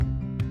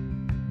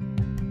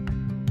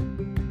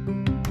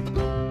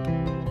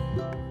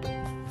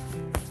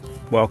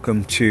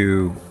Welcome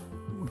to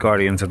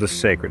Guardians of the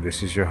Sacred.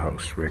 This is your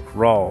host, Rick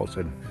Rawls,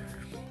 and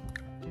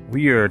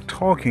we are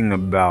talking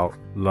about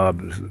love,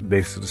 the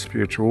basis of the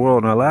spiritual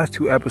world. In our last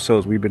two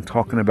episodes, we've been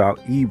talking about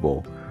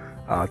evil,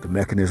 the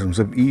mechanisms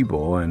of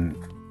evil, and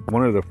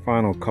one of the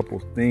final couple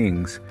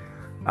things,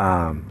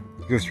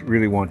 just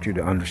really want you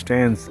to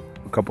understand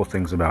a couple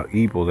things about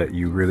evil that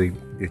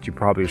you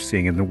probably are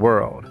seeing in the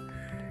world.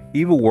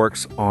 Evil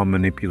works on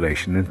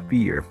manipulation and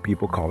fear.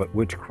 People call it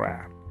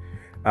witchcraft.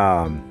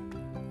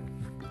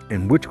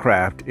 And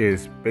witchcraft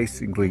is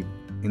basically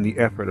in the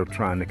effort of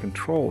trying to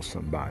control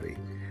somebody.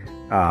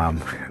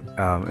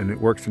 And it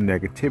works in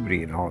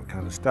negativity and all that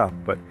kind of stuff.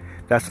 But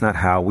that's not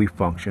how we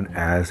function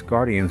as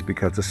guardians,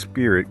 because the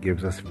spirit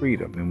gives us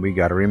freedom. And we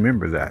got to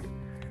remember that.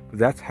 But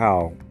that's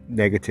how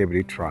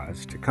negativity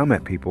tries to come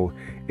at people.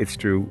 It's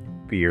through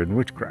fear and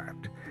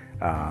witchcraft.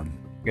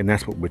 And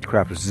that's what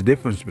witchcraft is. There's a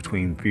difference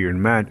between fear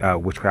and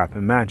witchcraft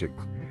and magic.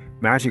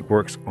 Magic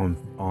works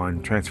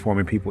on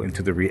transforming people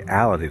into the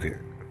reality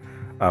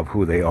of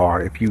who they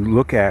are. If you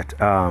look at,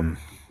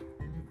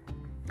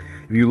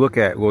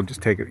 we'll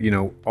just take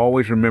it,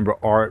 always remember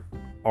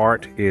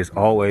art is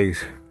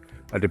always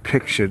a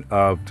depiction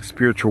of the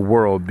spiritual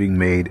world being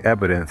made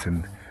evidence.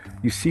 And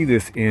you see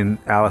this in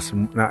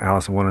not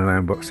Alice in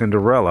Wonderland, but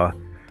Cinderella,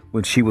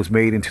 when she was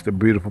made into the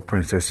beautiful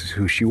princess, is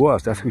who she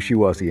was. That's who she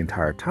was the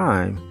entire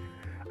time.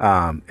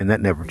 And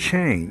that never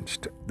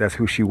changed. That's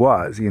who she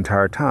was the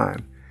entire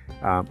time.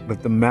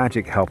 But the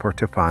magic helped her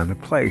to find a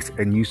place.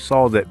 And you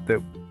saw that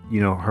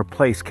her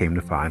place came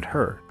to find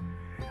her.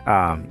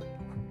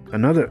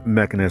 Another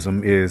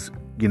mechanism is,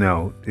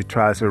 it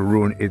tries to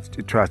ruin,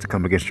 it tries to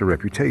come against your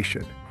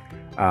reputation.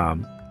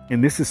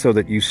 And this is so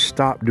that you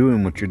stop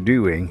doing what you're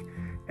doing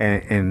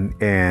and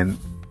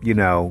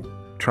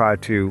try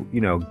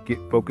to,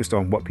 get focused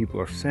on what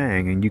people are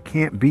saying. And you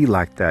can't be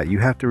like that. You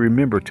have to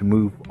remember to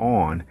move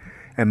on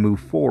and move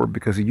forward,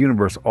 because the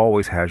universe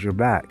always has your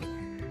back.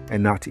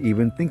 And not to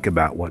even think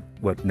about what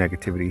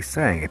negativity is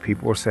saying. If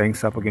people are saying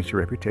stuff against your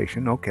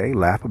reputation, okay,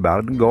 laugh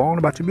about it and go on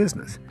about your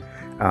business.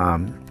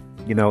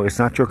 It's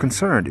not your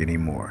concern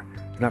anymore.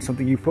 It's not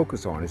something you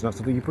focus on. It's not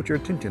something you put your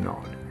attention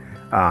on.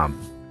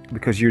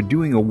 Because you're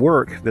doing a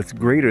work that's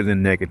greater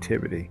than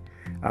negativity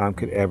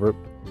could ever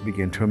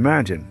begin to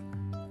imagine.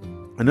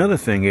 Another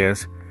thing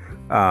is,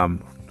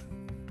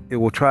 it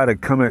will try to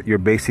come at your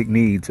basic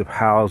needs of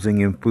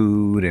housing and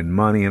food and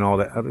money and all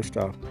that other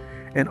stuff.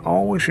 And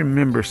always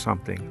remember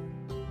something.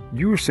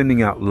 You are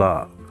sending out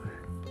love.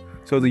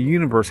 So the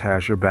universe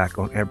has your back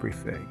on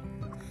everything.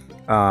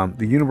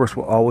 The universe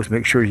will always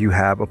make sure you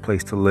have a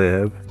place to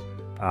live.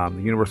 The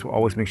universe will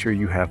always make sure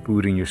you have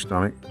food in your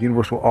stomach. The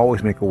universe will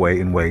always make a way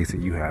in ways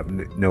that you have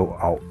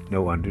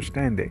no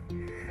understanding.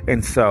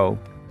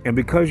 And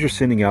because you're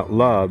sending out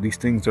love, these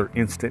things are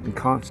instant and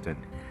constant.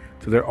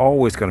 So they're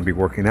always going to be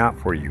working out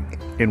for you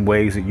in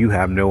ways that you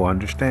have no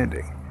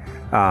understanding.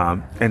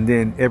 And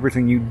then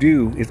everything you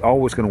do is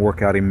always going to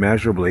work out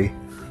immeasurably,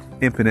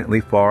 infinitely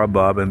far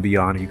above and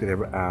beyond you could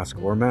ever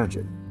ask or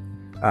imagine.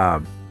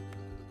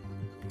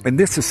 And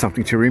this is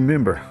something to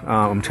remember.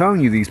 I'm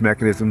telling you these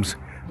mechanisms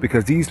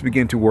because these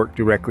begin to work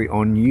directly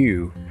on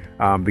you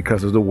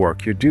because of the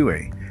work you're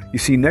doing. You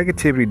see,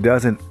 negativity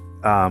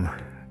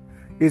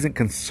isn't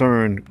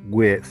concerned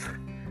with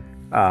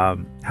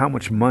how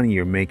much money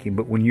you're making,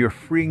 but when you're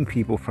freeing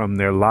people from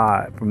their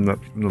from the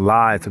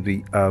lies of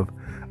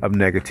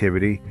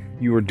negativity,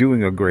 you are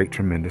doing a great,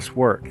 tremendous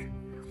work.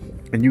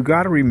 And you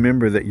got to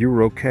remember that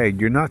you're okay.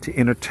 You're not to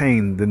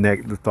entertain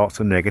the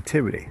thoughts of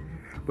negativity,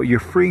 but you're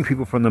freeing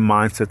people from the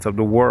mindsets of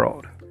the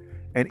world.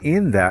 And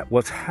in that,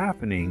 what's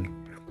happening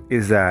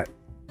is that,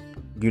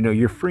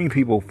 you're freeing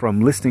people from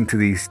listening to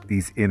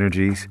these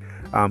energies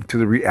to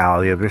the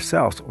reality of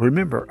themselves.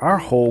 Remember, our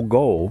whole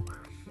goal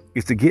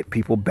is to get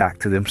people back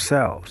to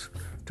themselves,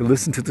 to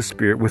listen to the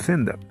spirit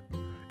within them.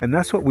 And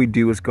that's what we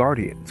do as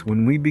guardians.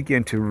 When we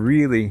begin to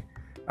really,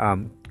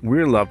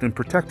 we're loved and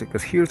protected.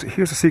 Because here's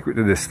a secret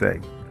to this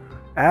thing.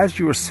 As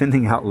you are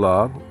sending out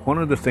love, one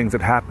of the things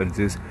that happens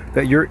is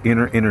that your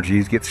inner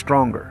energies get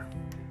stronger.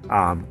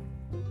 On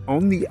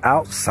the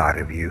outside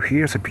of you,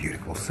 here's a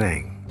beautiful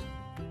thing.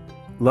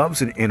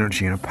 Love's an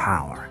energy and a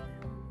power.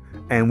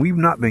 And we've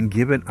not been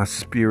given a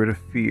spirit of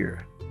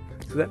fear.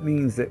 So that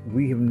means that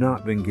we have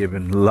not been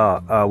given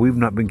love. We've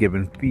not been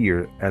given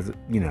fear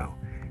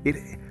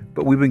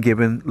but we've been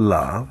given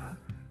love,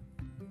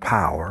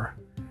 power,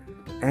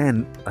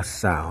 and a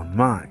sound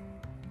mind.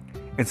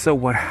 And so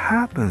what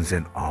happens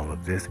in all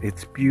of this,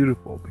 it's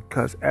beautiful,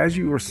 because as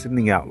you are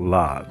sending out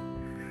love,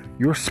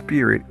 your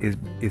spirit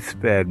is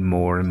fed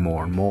more and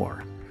more and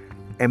more.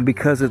 And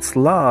because it's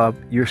love,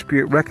 your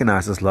spirit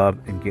recognizes love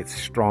and gets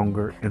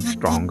stronger and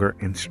stronger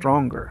and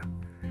stronger.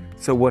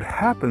 So what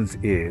happens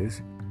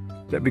is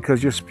that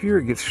because your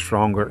spirit gets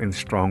stronger and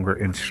stronger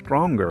and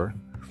stronger,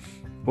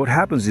 what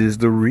happens is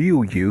the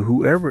real you,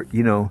 whoever,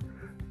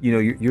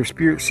 your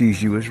spirit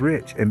sees you as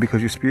rich. And because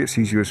your spirit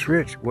sees you as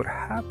rich, what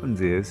happens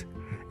is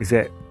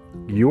that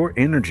your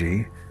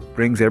energy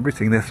brings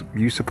everything that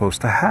you're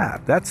supposed to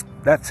have. That's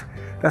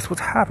what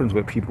happens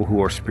with people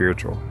who are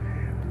spiritual.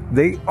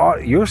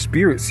 Your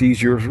spirit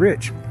sees yours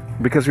rich.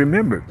 Because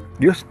remember,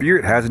 your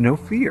spirit has no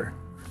fear.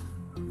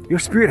 Your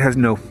spirit has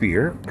no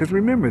fear, because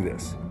remember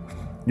this.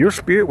 Your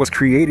spirit was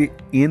created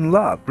in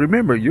love.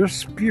 Remember, your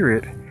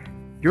spirit,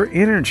 your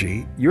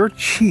energy, your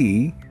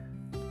chi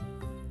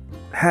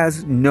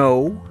has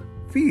no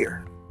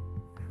fear.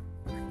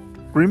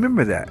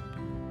 Remember that.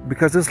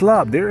 Because it's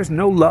love. There is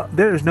no love.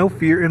 There is no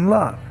fear in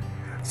love.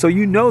 So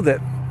you know that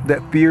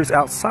fear is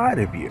outside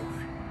of you.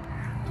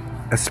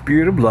 A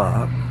spirit of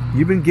love.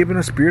 You've been given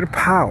a spirit of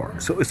power.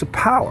 So it's a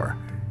power.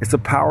 It's a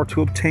power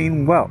to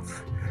obtain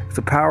wealth. It's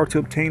a power to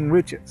obtain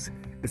riches.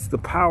 It's the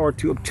power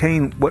to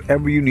obtain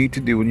whatever you need to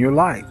do in your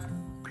life.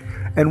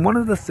 And one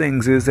of the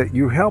things is that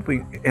you're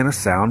helping in a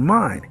sound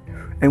mind.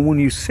 And when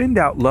you send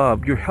out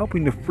love, you're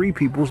helping to free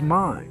people's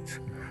minds.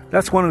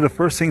 That's one of the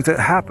first things that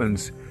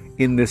happens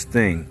in this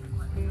thing.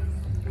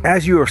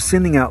 As you are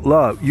sending out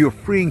love, you're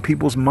freeing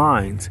people's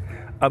minds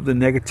of the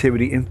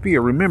negativity and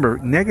fear. Remember,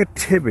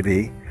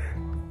 negativity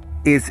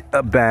is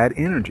a bad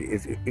energy.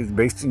 It's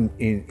based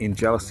in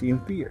jealousy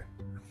and fear.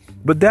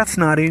 But that's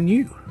not in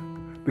you,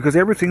 because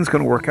everything's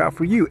going to work out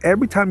for you.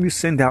 Every time you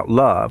send out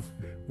love,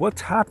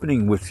 what's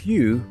happening with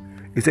you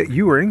is that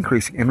you are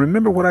increasing. And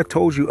remember what I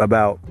told you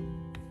about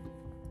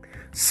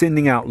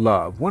sending out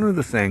love. One of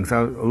the things,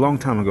 a long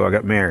time ago, I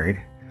got married.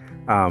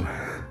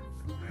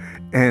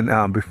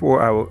 And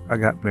before I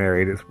got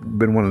married, it's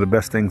been one of the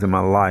best things in my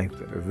life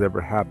that has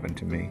ever happened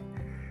to me.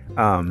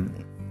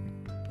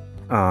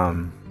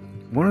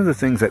 One of the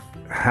things that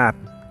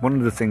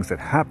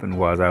happened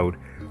was I would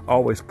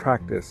always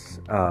practice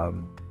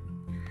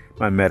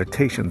my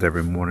meditations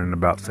every morning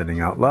about sending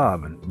out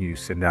love. And you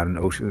send out an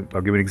ocean.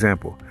 I'll give you an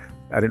example.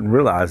 I didn't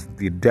realize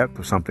the depth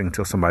of something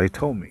until somebody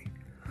told me.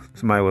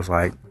 Somebody was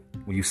like,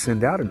 when you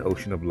send out an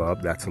ocean of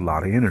love, that's a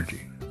lot of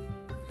energy.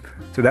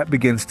 So that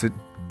begins to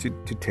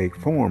take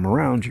form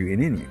around you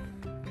and in you.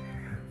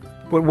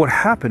 But what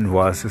happened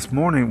was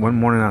one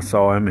morning I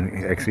saw him,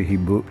 and actually he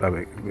blew,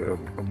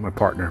 my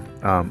partner,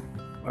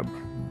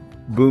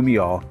 blew me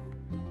off.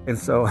 And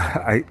so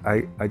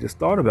I just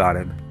thought about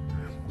him,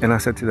 and I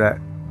said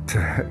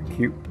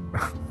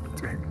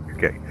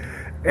okay,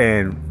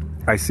 and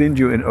I send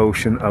you an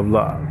ocean of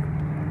love.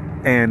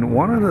 And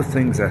one of the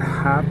things that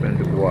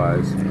happened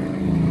was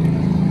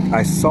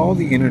I saw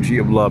the energy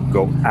of love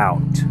go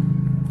out.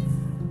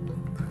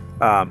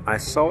 I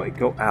saw it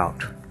go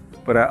out,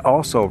 but I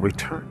also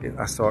returned it.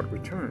 I saw it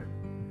return.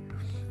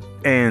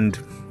 And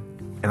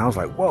I was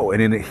like, whoa.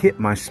 And then it hit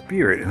my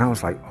spirit. And I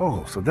was like,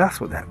 oh, so that's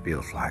what that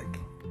feels like.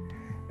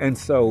 And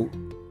so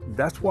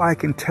that's why I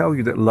can tell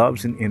you that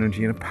love's an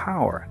energy and a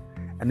power.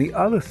 And the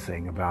other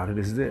thing about it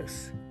is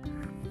this.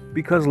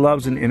 Because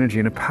love's an energy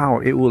and a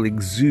power, it will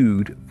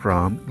exude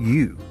from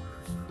you.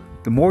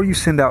 The more you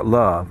send out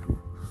love,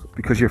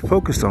 because you're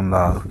focused on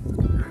love,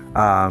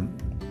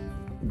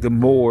 the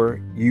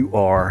more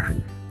you're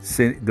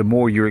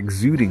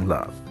exuding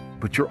love,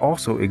 but you're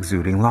also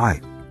exuding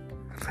light.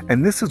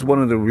 And this is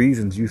one of the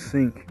reasons you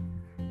think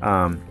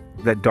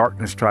that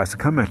darkness tries to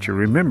come at you.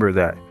 Remember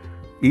that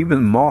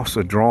even moths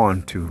are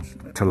drawn to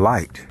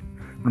light.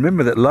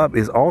 Remember that love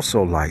is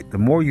also light. The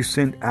more you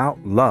send out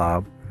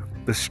love,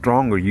 the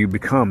stronger you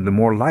become, the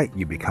more light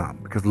you become,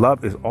 because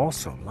love is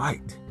also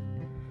light.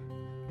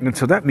 And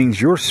so that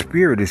means your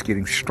spirit is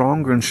getting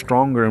stronger and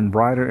stronger and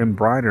brighter and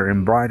brighter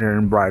and brighter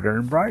and brighter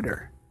and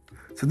brighter.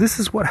 So this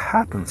is what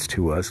happens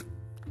to us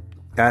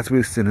as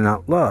we're sending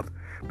out love.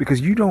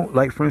 Because you don't,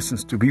 like, for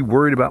instance, to be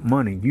worried about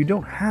money. You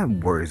don't have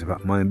worries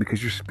about money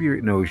because your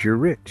spirit knows you're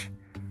rich.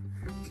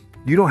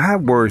 You don't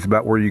have worries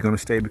about where you're going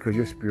to stay because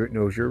your spirit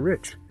knows you're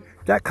rich.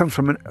 That comes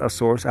from a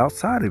source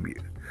outside of you.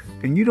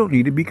 And you don't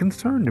need to be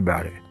concerned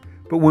about it.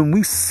 But when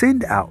we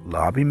send out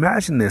love,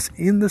 imagine this,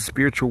 in the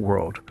spiritual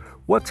world,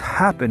 what's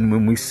happened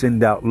when we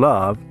send out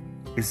love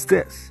is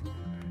this.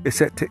 It's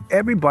that to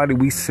everybody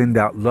we send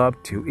out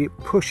love to, it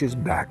pushes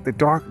back the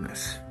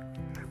darkness.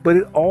 But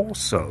it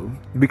also,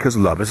 because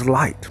love is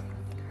light.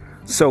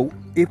 So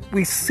if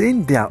we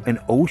send out an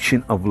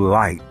ocean of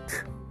light,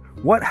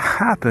 what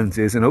happens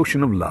is an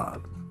ocean of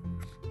love.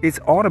 It's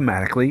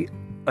automatically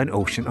an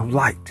ocean of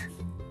light.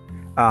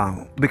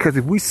 Because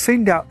if we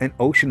send out an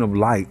ocean of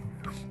light,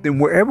 then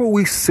wherever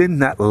we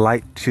send that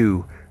light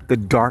to, the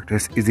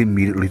darkness is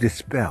immediately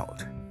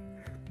dispelled.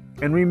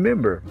 And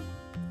remember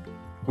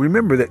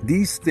that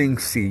these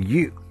things see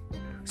you.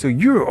 So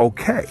you're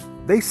okay.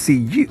 They see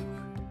you.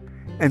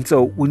 And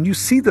so when you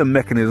see the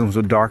mechanisms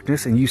of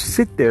darkness and you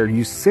sit there and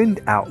you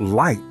send out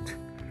light,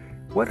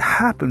 what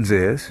happens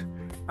is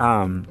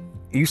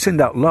you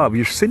send out love,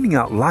 you're sending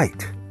out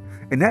light.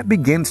 And that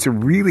begins to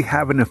really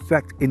have an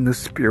effect in the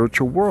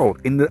spiritual world,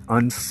 in the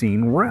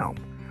unseen realm.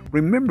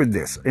 Remember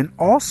this, and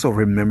also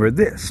remember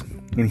this.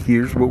 And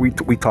here's what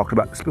we talked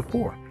about this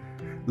before.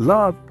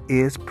 Love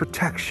is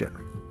protection.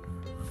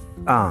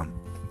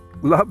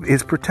 Love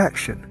is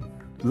protection.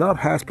 Love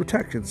has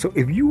protection. So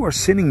if you are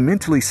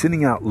mentally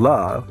sending out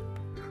love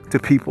to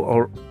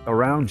people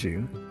around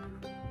you,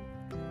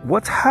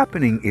 what's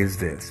happening is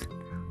this.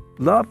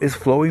 Love is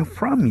flowing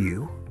from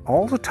you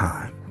all the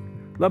time.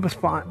 Love is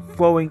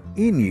flowing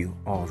in you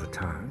all the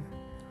time.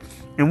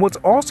 And what's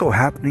also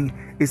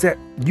happening is that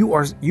you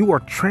are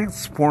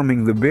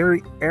transforming the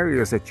very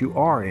areas that you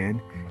are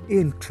in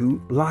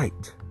into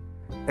light.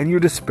 And you're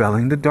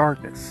dispelling the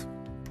darkness.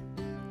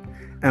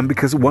 And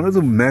because one of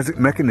the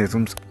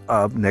mechanisms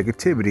of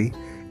negativity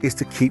is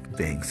to keep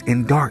things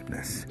in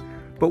darkness.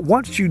 But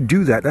once you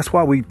do that, that's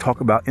why we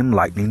talk about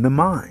enlightening the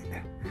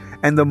mind.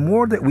 And the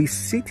more that we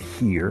sit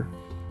here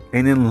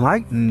and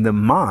enlighten the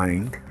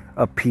mind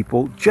of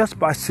people just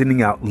by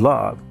sending out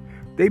love,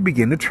 they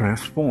begin to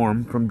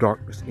transform from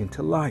darkness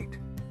into light.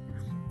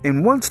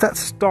 And once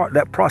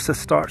that process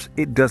starts,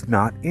 it does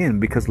not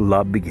end, because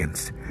love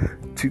begins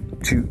to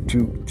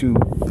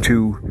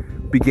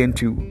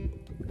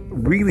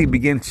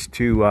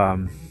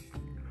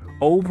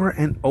over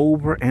and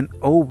over and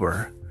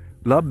over.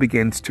 Love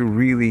begins to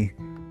really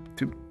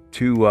to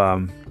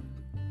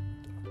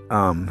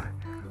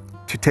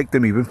take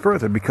them even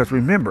further, because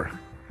remember,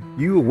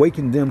 you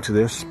awaken them to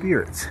their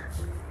spirits.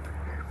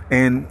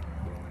 And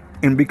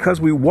because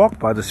we walk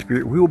by the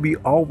Spirit, we will be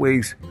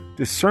always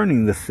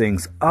discerning the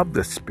things of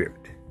the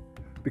Spirit.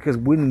 Because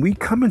when we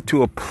come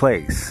into a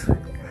place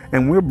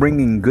and we're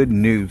bringing good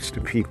news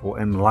to people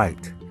and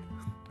light,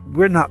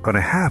 we're not going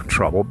to have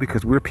trouble,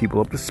 because we're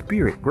people of the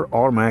Spirit. We're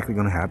automatically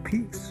going to have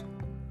peace.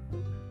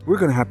 We're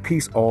going to have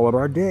peace all of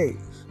our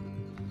days.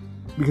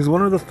 Because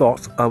one of the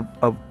thoughts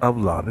of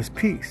love is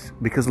peace.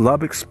 Because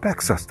love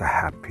expects us to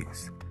have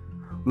peace.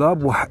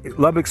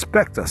 Love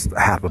expects us to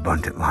have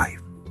abundant life.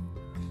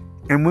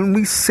 And when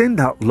we send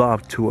out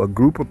love to a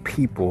group of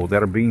people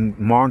that are being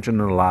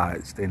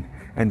marginalized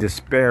and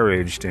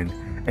disparaged, and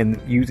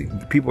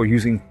people are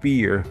using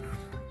fear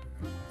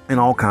and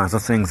all kinds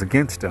of things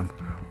against them,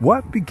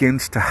 what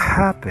begins to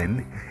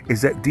happen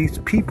is that these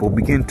people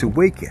begin to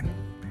awaken,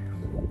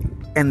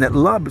 and that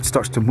love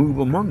starts to move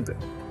among them.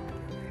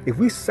 If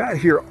we sat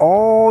here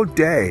all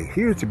day,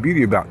 here's the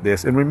beauty about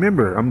this. And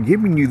remember, I'm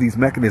giving you these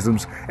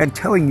mechanisms and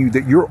telling you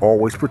that you're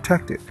always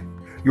protected.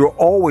 You'll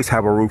always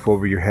have a roof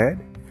over your head.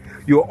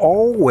 You'll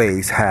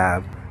always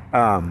have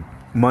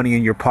money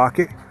in your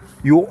pocket.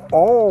 You'll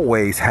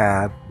always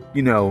have,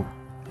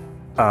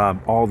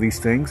 all these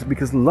things,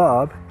 because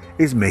love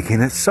is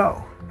making it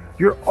so.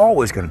 You're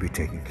always going to be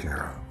taken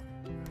care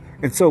of.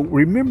 And so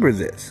remember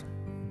this,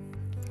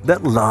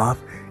 that love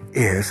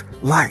is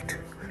light.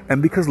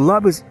 And because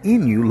love is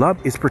in you,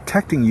 love is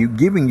protecting you,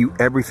 giving you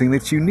everything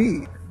that you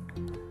need.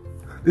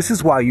 This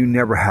is why you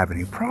never have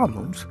any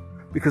problems,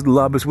 because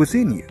love is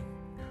within you.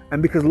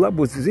 And because love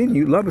is in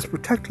you, love is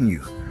protecting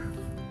you.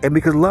 And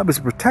because love is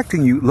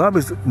protecting you, love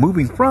is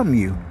moving from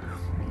you.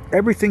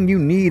 Everything you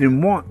need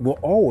and want will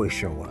always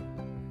show up.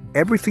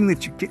 Everything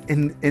that you get.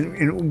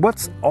 And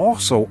what's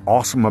also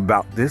awesome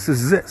about this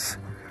is this,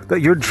 that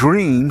your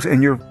dreams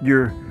and your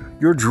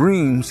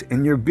dreams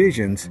and your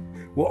visions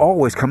will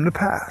always come to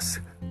pass.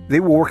 They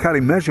will work out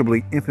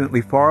immeasurably,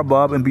 infinitely far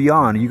above and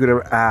beyond you could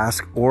ever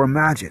ask or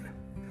imagine,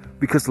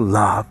 because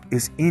love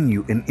is in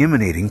you and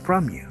emanating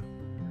from you.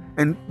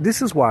 And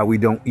this is why we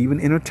don't even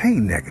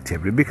entertain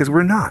negativity, because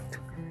we're not.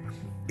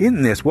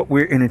 In this, what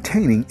we're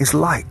entertaining is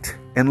light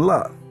and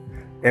love.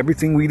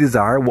 Everything we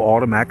desire will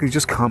automatically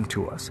just come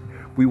to us.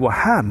 We will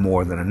have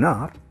more than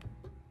enough,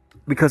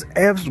 because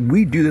as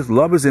we do this,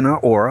 love is in our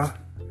aura.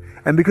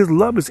 And because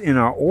love is in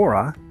our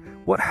aura,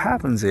 what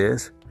happens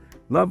is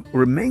love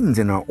remains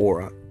in our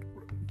aura,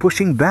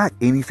 pushing back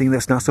anything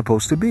that's not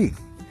supposed to be.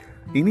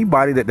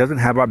 Anybody that doesn't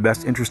have our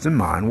best interest in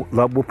mind,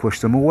 love will push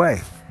them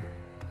away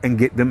and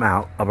get them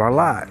out of our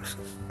lives.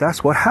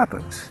 That's what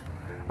happens.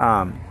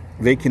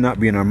 They cannot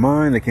be in our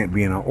mind. They can't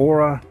be in our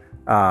aura.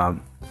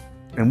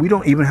 And we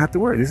don't even have to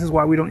worry. This is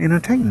why we don't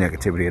entertain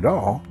negativity at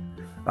all,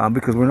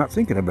 because we're not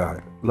thinking about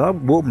it.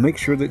 Love will make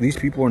sure that these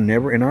people are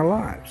never in our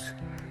lives.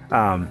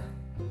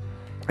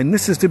 And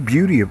this is the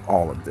beauty of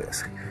all of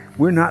this.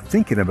 We're not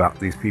thinking about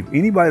these people.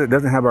 Anybody that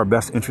doesn't have our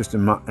best interest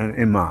in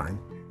mind,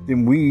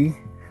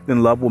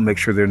 then love will make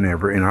sure they're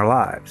never in our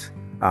lives.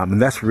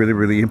 And that's really,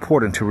 really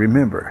important to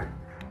remember.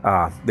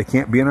 They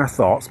can't be in our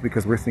thoughts,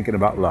 because we're thinking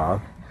about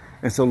love.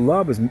 And so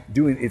love is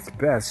doing its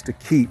best to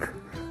keep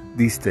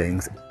these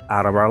things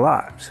out of our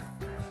lives.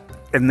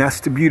 And that's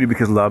the beauty,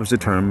 because love is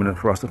determined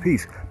for us to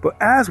peace.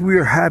 But as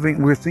we're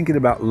thinking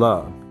about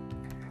love,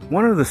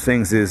 one of the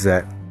things is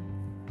that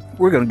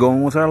we're going to go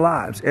on with our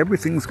lives.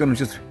 Everything's going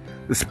to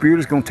the Spirit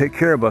is going to take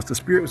care of us. The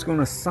Spirit is going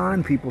to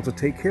assign people to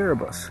take care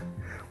of us.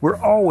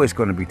 We're always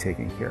going to be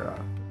taken care of.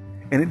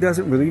 And it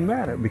doesn't really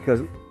matter,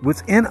 because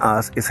within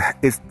us is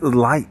the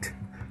light.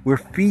 We're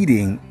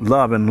feeding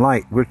love and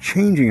light. We're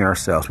changing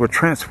ourselves. We're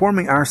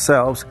transforming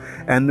ourselves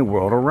and the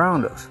world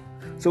around us.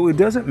 So it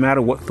doesn't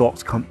matter what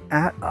thoughts come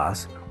at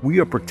us. We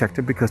are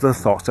protected because of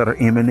the thoughts that are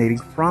emanating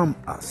from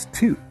us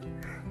too.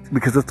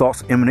 Because the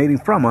thoughts emanating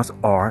from us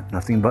are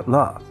nothing but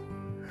love.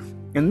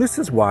 And this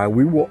is why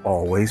we will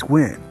always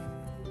win.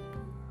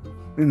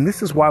 And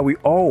this is why we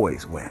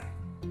always win.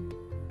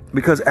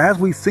 Because as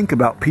we think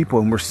about people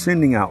and we're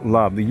sending out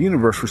love, the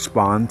universe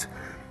responds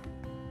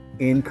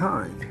in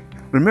kind.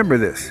 Remember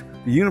this,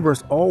 the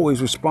universe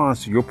always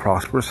responds to your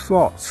prosperous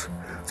thoughts.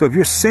 So if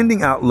you're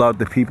sending out love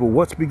to people,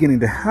 what's beginning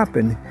to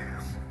happen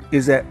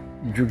is that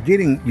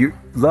your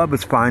love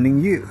is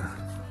finding you.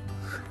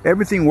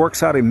 Everything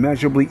works out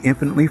immeasurably,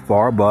 infinitely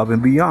far above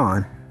and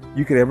beyond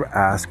you could ever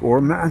ask or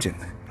imagine,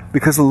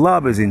 because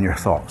love is in your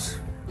thoughts.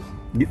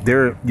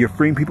 You're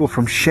freeing people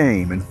from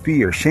shame and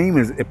fear. Shame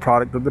is a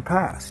product of the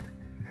past.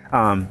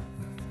 And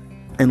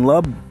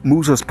love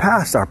moves us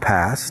past our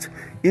past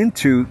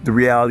into the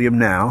reality of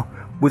now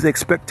with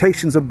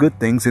expectations of good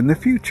things in the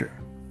future.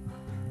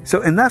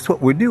 So, and that's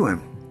what we're doing.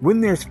 When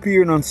there's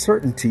fear and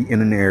uncertainty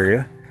in an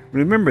area,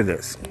 remember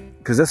this,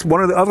 because that's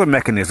one of the other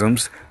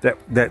mechanisms that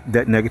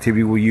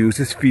negativity will use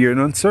is fear and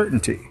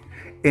uncertainty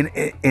in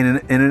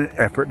an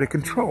effort to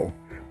control.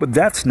 But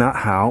that's not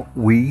how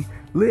we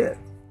live.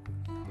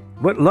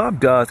 What love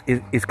does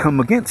is come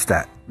against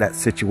that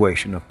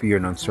situation of fear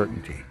and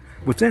uncertainty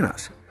within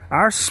us.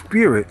 Our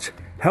spirits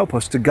help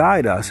us to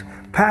guide us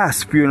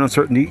past fear and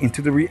uncertainty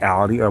into the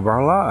reality of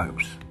our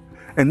lives.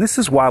 And this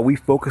is why we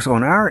focus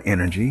on our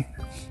energy,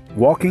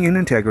 walking in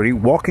integrity,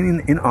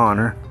 walking in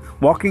honor,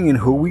 walking in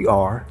who we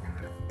are,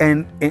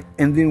 and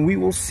then we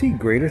will see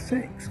greater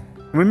things.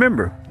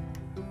 Remember,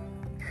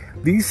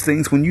 these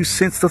things, when you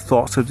sense the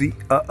thoughts of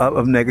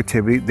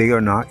negativity, they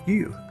are not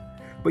you.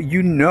 But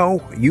you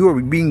know you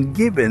are being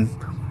given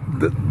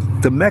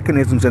the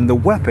mechanisms and the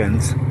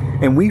weapons,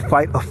 and we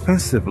fight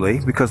offensively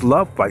because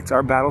love fights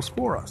our battles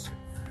for us.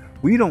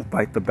 We don't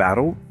fight the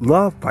battle,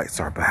 love fights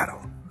our battle.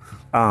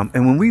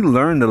 And when we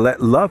learn to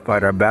let love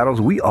fight our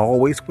battles, we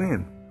always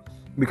win,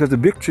 because the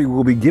victory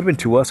will be given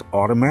to us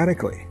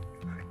automatically.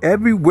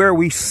 Everywhere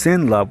we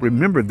send love,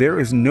 remember, there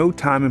is no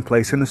time and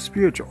place in the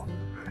spiritual.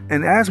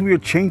 And as we are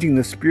changing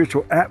the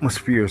spiritual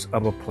atmospheres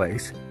of a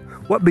place,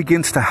 what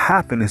begins to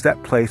happen is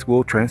that place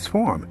will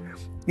transform.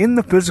 In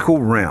the physical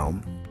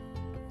realm,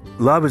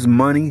 love is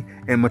money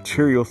and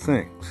material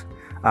things,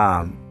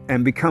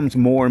 and becomes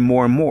more and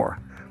more and more.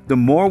 The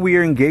more we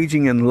are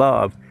engaging in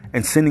love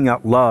and sending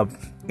out love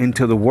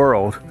into the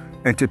world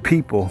and to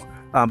people,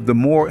 the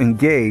more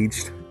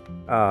engaged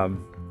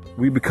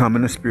we become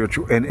in the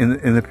spiritual and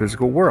in the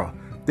physical world.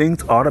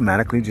 Things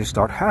automatically just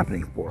start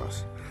happening for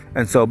us.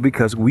 And so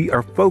because we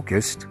are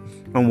focused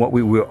on what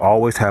we will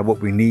always have what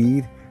we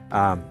need,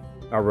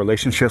 our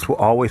relationships will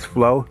always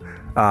flow,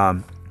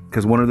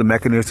 because one of the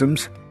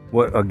mechanisms,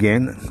 of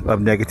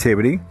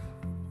negativity,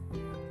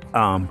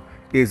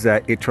 is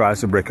that it tries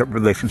to break up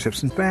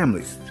relationships and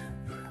families.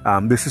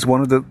 This is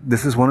one of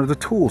the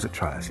tools it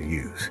tries to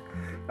use,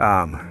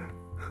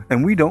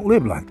 and we don't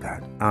live like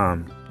that,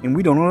 and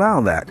we don't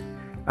allow that,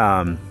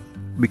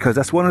 because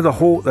that's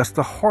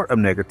the heart of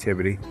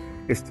negativity,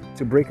 is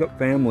to break up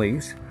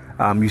families.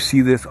 You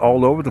see this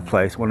all over the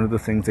place. One of the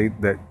things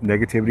that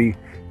negativity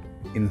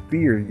in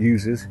fear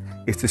uses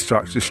is to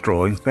start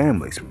destroying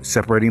families,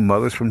 separating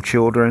mothers from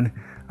children.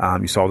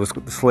 You saw this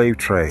with the slave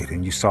trade,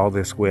 and you saw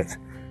this with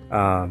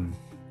the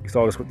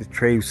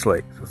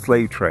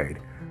slave trade.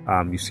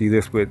 You see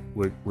this with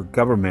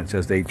governments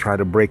as they try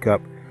to break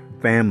up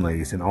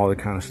families and all that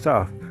kind of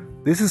stuff.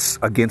 This is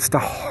against the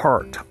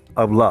heart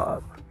of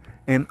love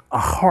and a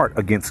heart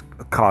against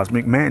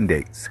cosmic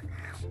mandates.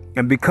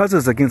 And because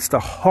it's against the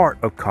heart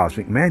of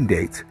cosmic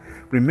mandates,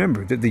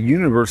 remember that the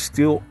universe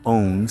still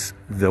owns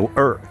the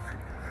earth.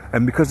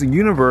 And because the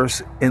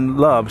universe and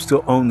love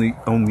still own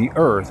the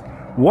earth,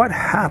 what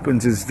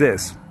happens is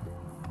this,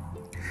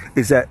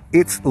 is that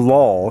its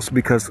laws,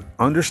 because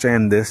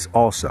understand this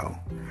also,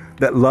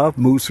 that love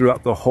moves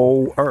throughout the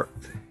whole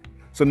earth.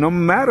 So no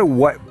matter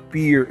what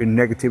fear and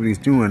negativity is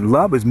doing,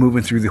 love is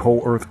moving through the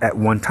whole earth at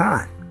one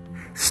time,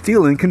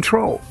 still in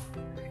control.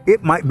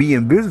 It might be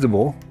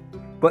invisible,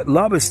 but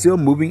love is still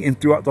moving in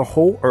throughout the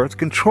whole earth,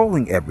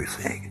 controlling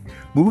everything,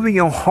 moving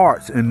in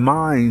hearts and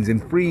minds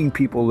and freeing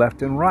people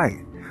left and right.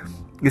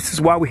 This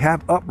is why we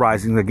have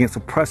uprisings against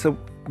oppressive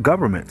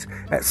governments.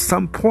 At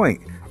some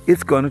point,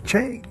 it's going to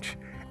change.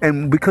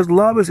 And because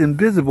love is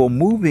invisible,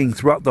 moving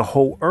throughout the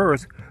whole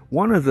earth,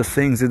 one of the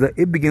things is that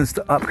it begins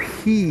to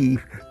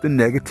upheave the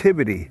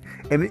negativity,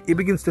 and it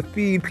begins to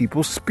feed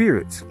people's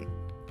spirits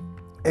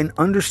and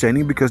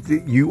understanding, because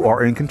you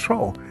are in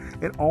control.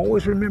 And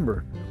always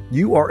remember,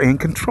 you are in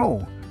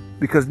control,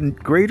 because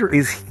greater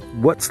is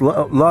what's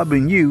love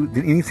in you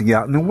than anything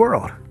out in the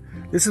world.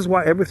 This is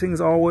why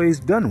everything's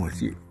always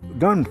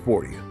done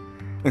for you.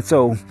 And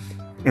so,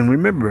 and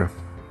remember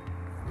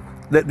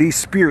that these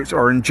spirits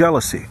are in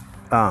jealousy.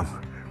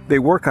 They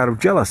work out of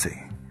jealousy.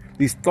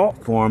 These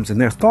thought forms and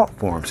their thought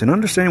forms, and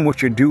understanding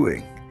what you're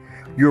doing,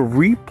 you're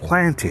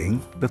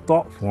replanting the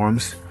thought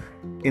forms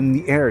in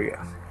the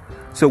area.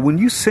 So when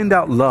you send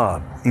out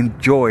love and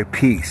joy,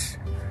 peace,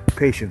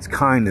 patience,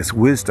 kindness,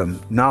 wisdom,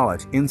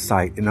 knowledge,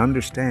 insight, and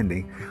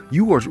understanding,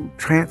 you are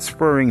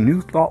transferring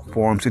new thought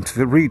forms into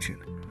the region.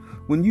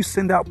 When you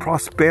send out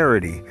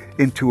prosperity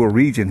into a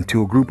region,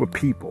 to a group of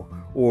people,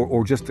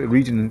 or just a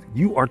region,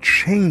 you are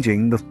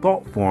changing the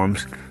thought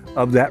forms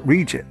of that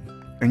region,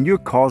 and you're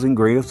causing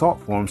greater thought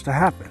forms to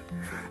happen.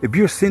 If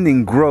you're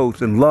sending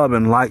growth and love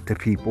and light to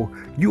people,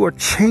 you are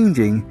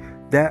changing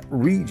that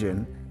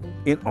region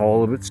in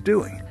all of its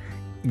doing.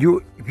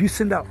 If you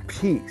send out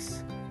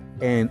peace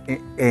and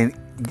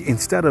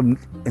instead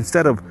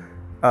of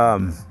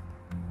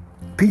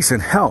peace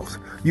and health,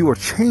 you are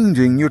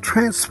changing, you're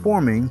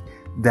transforming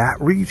that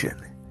region.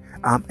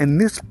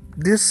 And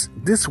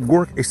this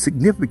work is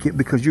significant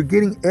because you're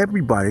getting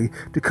everybody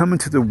to come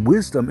into the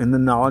wisdom and the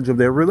knowledge of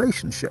their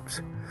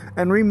relationships.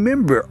 And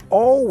remember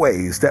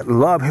always that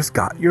love has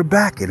got your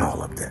back in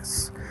all of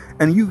this.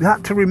 And you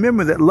got to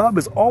remember that love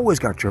has always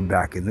got your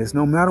back in this,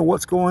 no matter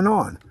what's going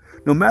on.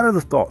 No matter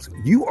the thoughts,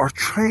 you are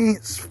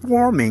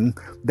transforming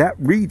that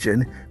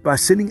region by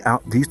sending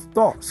out these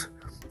thoughts.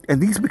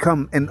 And these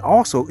become, and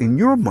also in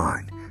your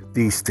mind,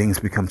 these things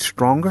become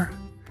stronger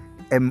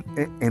and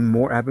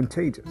more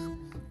advantageous.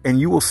 And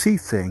you will see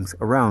things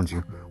around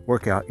you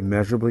work out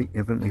immeasurably,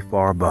 infinitely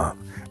far above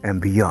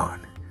and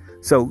beyond.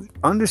 So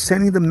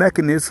understanding the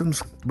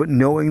mechanisms, but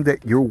knowing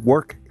that your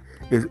work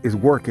is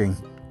working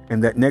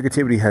and that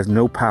negativity has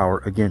no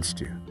power against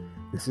you.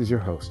 This is your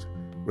host,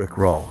 Rick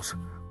Rawls,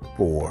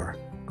 for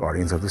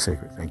Guardians of the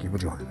Sacred. Thank you for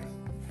joining me.